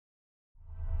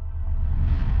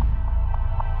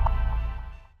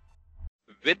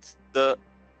with the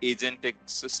agentic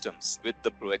systems, with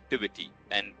the proactivity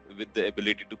and with the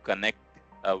ability to connect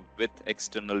with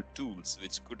external tools,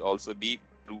 which could also be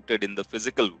rooted in the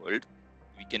physical world,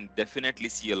 we can definitely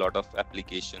see a lot of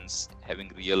applications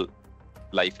having real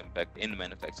life impact in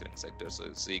manufacturing sector.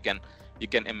 So you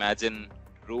can imagine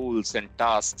roles and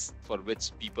tasks for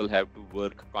which people have to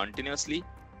work continuously.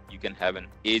 You can have an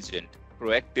agent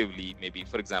proactively, maybe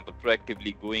for example,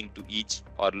 proactively going to each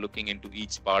or looking into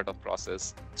each part of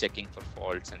process, checking for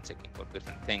faults and checking for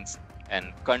different things,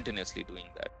 and continuously doing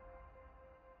that.